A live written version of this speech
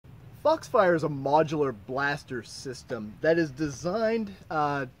Foxfire is a modular blaster system that is designed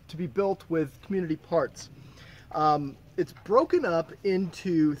to be built with community parts. It's broken up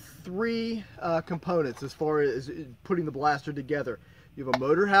into three components as far as putting the blaster together. You have a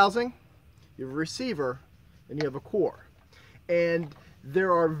motor housing, you have a receiver, and you have a core. And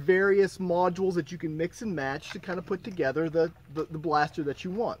there are various modules that you can mix and match to kind of put together the blaster that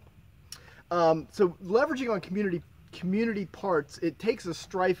you want. So leveraging on community parts, it takes a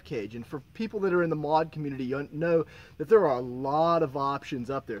strife cage, and for people that are in the mod community, you know that there are a lot of options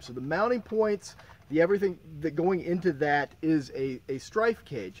up there. So the mounting points, everything that going into that is a strife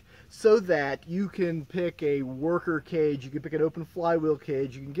cage, so that you can pick a worker cage, you can pick an open flywheel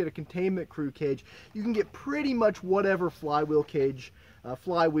cage, you can get a containment crew cage, you can get pretty much whatever flywheel cage,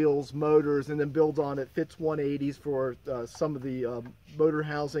 flywheels, motors, and then build on it. Fits 180s for some of the motor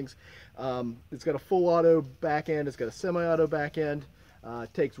housings. It's got a full auto back end, it's got a semi-auto back end.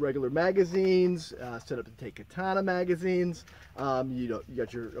 Takes regular magazines, set up to take katana magazines. You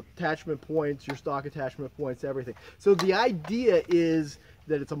got your attachment points, your stock attachment points, everything. So the idea is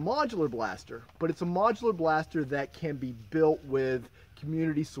that it's a modular blaster, but it's a modular blaster that can be built with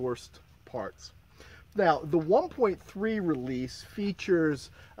community sourced parts. Now, the 1.3 release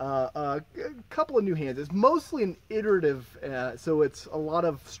features a couple of new hands. It's mostly an iterative, so it's a lot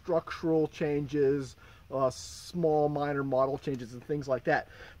of structural changes, small minor model changes and things like that.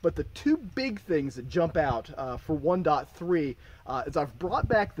 But the two big things that jump out for 1.3 is I've brought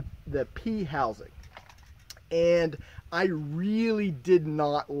back the P housing. And I really did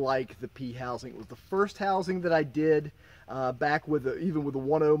not like the P housing. It was the first housing that I did back with even with the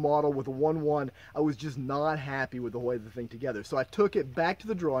 1.0 model, with the 1.1. I was just not happy with the way the thing together. So I took it back to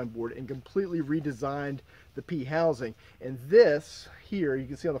the drawing board and completely redesigned the P housing. And this here, you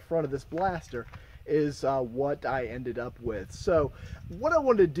can see on the front of this blaster, is what I ended up with. So what I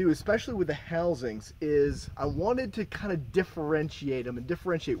wanted to do, especially with the housings, is I wanted to kind of differentiate them and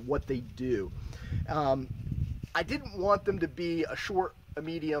differentiate what they do. I didn't want them to be a short, a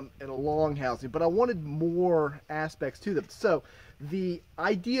medium, and a long housing, but I wanted more aspects to them. So the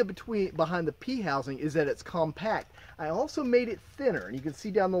idea behind the P housing is that it's compact. I also made it thinner, and you can see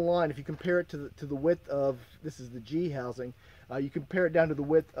down the line, if you compare it to the width of, this is the G housing, you compare it down to the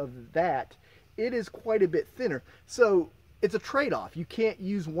width of that, it is quite a bit thinner. So it's a trade-off. You can't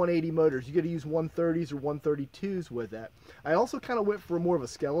use 180 motors. You got to use 130s or 132s with that. I also kind of went for more of a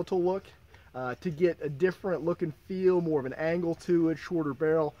skeletal look to get a different look and feel, more of an angle to it, shorter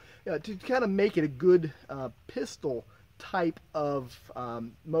barrel, to kind of make it a good pistol type of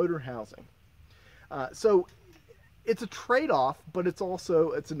motor housing. So it's a trade-off, but it's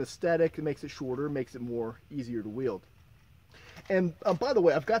an aesthetic. It makes it shorter, makes it more easier to wield. And by the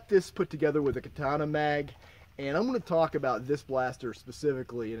way, I've got this put together with a katana mag, and I'm going to talk about this blaster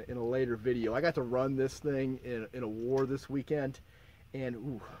specifically in a later video. I got to run this thing in a war this weekend,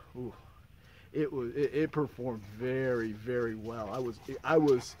 and it performed very, very well. I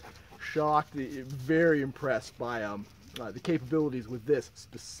was shocked, very impressed by the capabilities with this,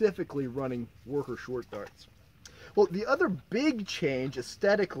 specifically running worker short darts. Well, the other big change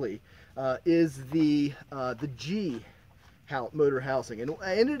aesthetically is the G motor housing, and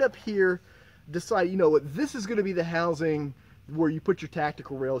I ended up here deciding, you know what, this is going to be the housing where you put your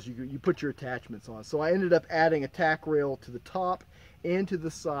tactical rails, you put your attachments on. So I ended up adding a tack rail to the top and to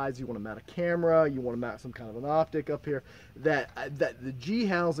the sides. You want to mount a camera, you want to mount some kind of an optic up here. That the G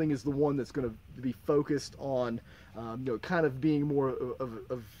housing is the one that's going to be focused on, you know, kind of being more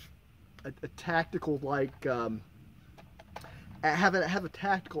of a tactical, like have a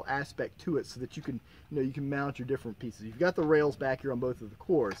tactical aspect to it, so that you can, you know, you can mount your different pieces. You've got the rails back here on both of the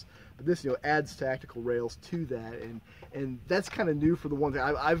cores, but this, you know, adds tactical rails to that, and that's kind of new for the one thing.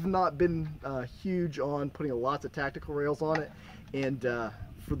 I've not been huge on putting lots of tactical rails on it, and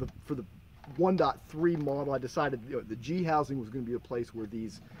for the 1.3 model, I decided, you know, the G housing was going to be a place where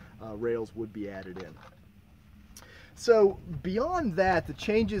these rails would be added in. So beyond that, the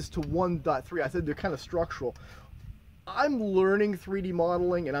changes to 1.3, I said they're kind of structural. I'm learning 3D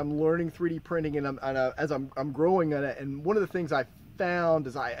modeling, and I'm learning 3D printing, and as I'm growing on it. And one of the things I found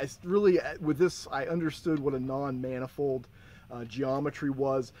is I really, with this, I understood what a non-manifold geometry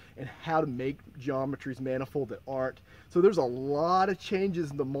was, and how to make geometries manifold that aren't. So there's a lot of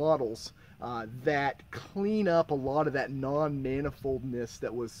changes in the models that clean up a lot of that non-manifoldness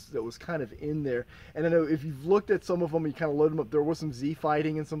that was kind of in there. And I know if you've looked at some of them, you kind of load them up. There was some Z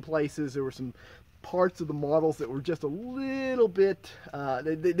fighting in some places. There were some parts of the models that were just a little bit,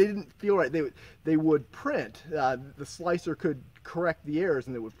 they didn't feel right. They would print. The slicer could correct the errors,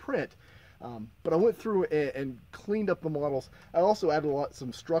 and it would print. But I went through and cleaned up the models. I also added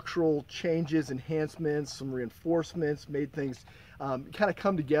some structural changes, enhancements, some reinforcements, made things kind of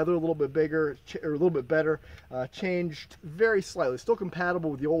come together a little bit bigger or a little bit better. Changed very slightly, still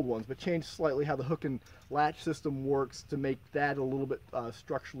compatible with the old ones, but changed slightly how the hook and latch system works to make that a little bit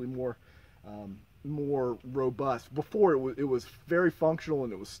structurally more robust. Before it was very functional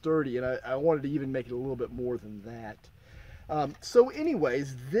and it was sturdy, and I wanted to even make it a little bit more than that. So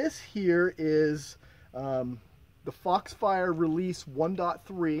anyways, this here is the Foxfire Release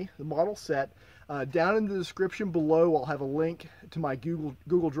 1.3, the model set. Down in the description below, I'll have a link to my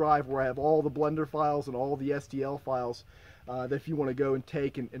Google Drive where I have all the Blender files and all the STL files that if you want to go and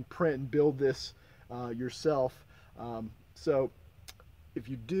take and print and build this yourself. So if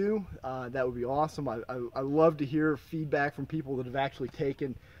you do, that would be awesome. I love to hear feedback from people that have actually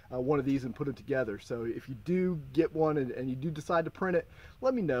taken one of these and put it together. So if you do get one and you do decide to print it,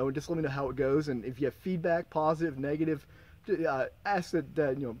 let me know, and just let me know how it goes. And if you have feedback, positive, negative, ask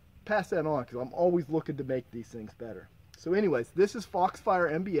that, pass that on, because I'm always looking to make these things better. So anyways, this is Foxfire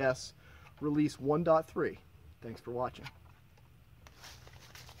MBS Release 1.3. Thanks for watching.